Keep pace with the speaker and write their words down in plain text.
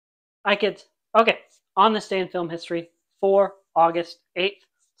I could. Okay, on this day in film history, for August 8th,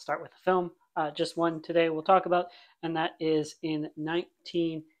 start with the film. Just one today we'll talk about, and that is in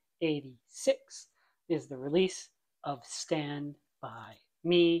 1986 is the release of Stand By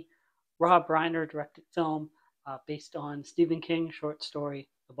Me. Rob Reiner directed film based on Stephen King short story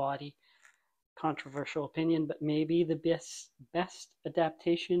The Body. Controversial opinion, but maybe the best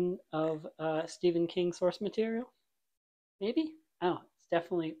adaptation of Stephen King source material. Maybe, I don't know. It's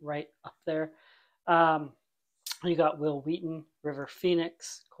definitely right up there. Um, you got Will Wheaton, River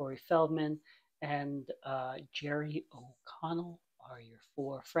Phoenix, Corey Feldman, and Jerry O'Connell are your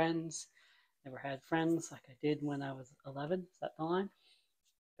four friends. Never had friends like I did when I was 11. Is that the line?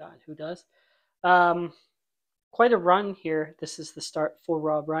 God, who does? Um, Quite a run here. This is the start for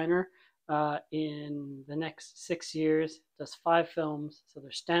Rob Reiner. In the next 6 years, does 5 films. So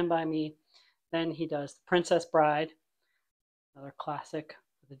there's Stand By Me. Then he does The Princess Bride, another classic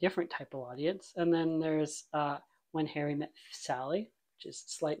with a different type of audience. And then there's When Harry Met Sally, which is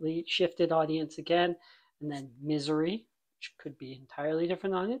slightly shifted audience again. And then Misery, which could be entirely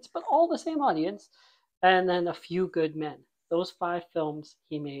different audience, but all the same audience. And then A Few Good Men. Those 5 films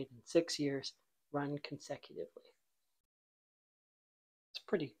he made in 6 years, run consecutively. It's a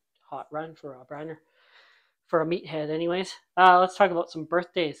pretty hot run for Rob Reiner. For a meathead, anyways. Let's talk about some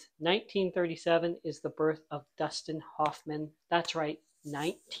birthdays. 1937 is the birth of Dustin Hoffman. That's right,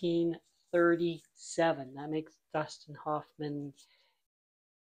 1937. That makes Dustin Hoffman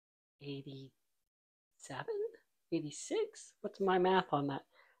 87? 86? What's my math on that?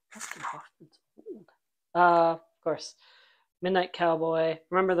 Dustin Hoffman's old. Of course, Midnight Cowboy.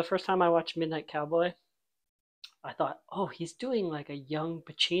 Remember the first time I watched Midnight Cowboy? I thought, oh, he's doing like a young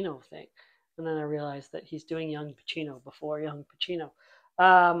Pacino thing. And then I realized that he's doing young Pacino before young Pacino.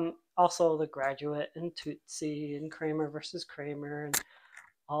 Also, The Graduate and Tootsie and Kramer versus Kramer and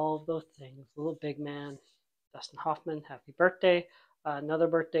all of those things. Little Big Man, Dustin Hoffman, happy birthday. Another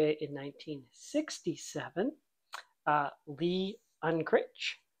birthday in 1967, Lee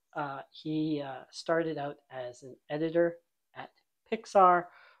Unkrich. He started out as an editor at Pixar,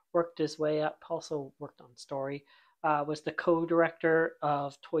 worked his way up, also worked on story, was the co-director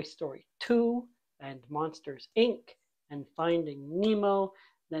of Toy Story 2 and Monsters Inc. and Finding Nemo.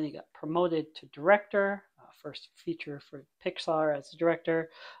 Then he got promoted to director. First feature for Pixar as a director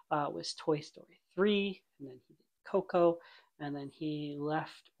was Toy Story 3, and then he did Coco, and then he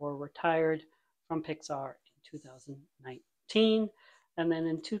left or retired from Pixar in 2019. And then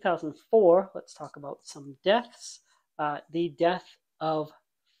in 2004, let's talk about some deaths. The death of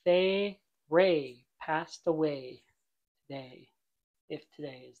Fay Ray passed away today, if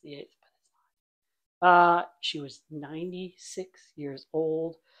today is the 8th, but it's not. She was 96 years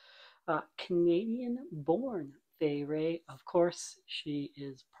old. Canadian-born Fay Ray. Of course, she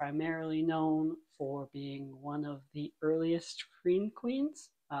is primarily known for being one of the earliest screen queens.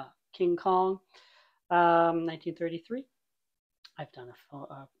 King Kong, 1933. I've done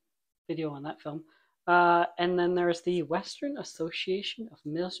a video on that film. And then there's the Western Association of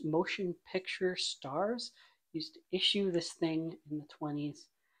Motion Picture Stars. Used to issue this thing in the 20s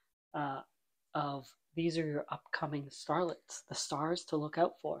of these are your upcoming starlets, the stars to look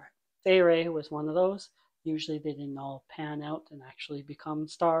out for. Fay Ray was one of those. Usually they didn't all pan out and actually become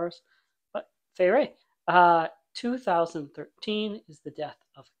stars, but Fay Ray. 2013 is the death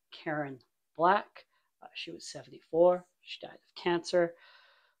of Karen Black. She was 74. She died of cancer.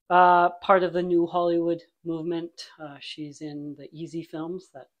 Part of the new Hollywood movement. She's in the Easy films,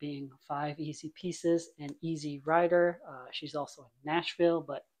 that being 5 Easy Pieces and Easy Rider. She's also in Nashville,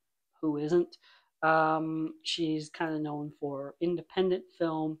 but who isn't? She's kind of known for independent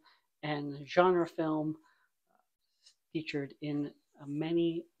film and genre film, featured in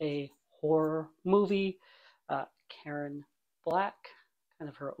many a horror movie. Karen Black, kind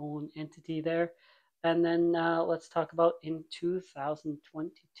of her own entity there. And then let's talk about in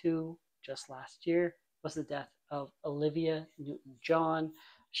 2022, just last year, was the death of Olivia Newton-John.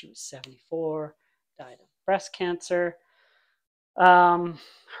 She was 74, died of breast cancer.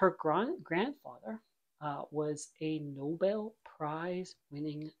 Her grandfather was a Nobel Prize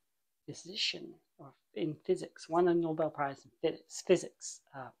winning physician or in physics, won a Nobel Prize in physics,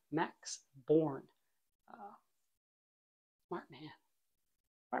 Max Born. Smart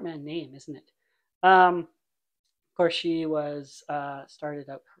man name, isn't it? Of course, she was started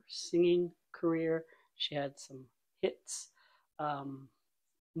out her singing career. She had some hits,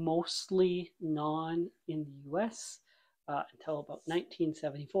 mostly non in the U.S. Until about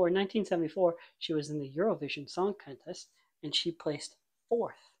 1974. In 1974, she was in the Eurovision Song Contest, and she placed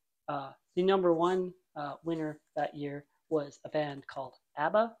 4th. The number 1 winner that year was a band called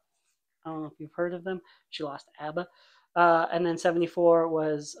ABBA. I don't know if you've heard of them. She lost to ABBA. And then 74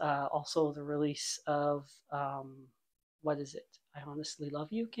 was also the release of, what is it? I Honestly Love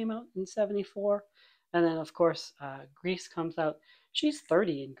You came out in 74. And then, of course, Grease comes out. She's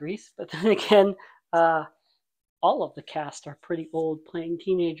 30 in Grease, but then again, uh, all of the cast are pretty old playing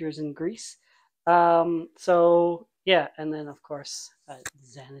teenagers in Grease. So, yeah, and then, of course,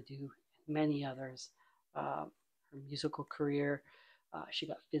 Xanadu and many others. Her musical career. She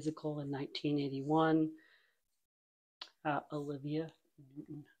got physical in 1981. Olivia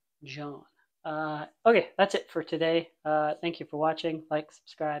Newton-John. Okay, that's it for today. Thank you for watching. Like,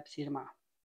 subscribe. See you tomorrow.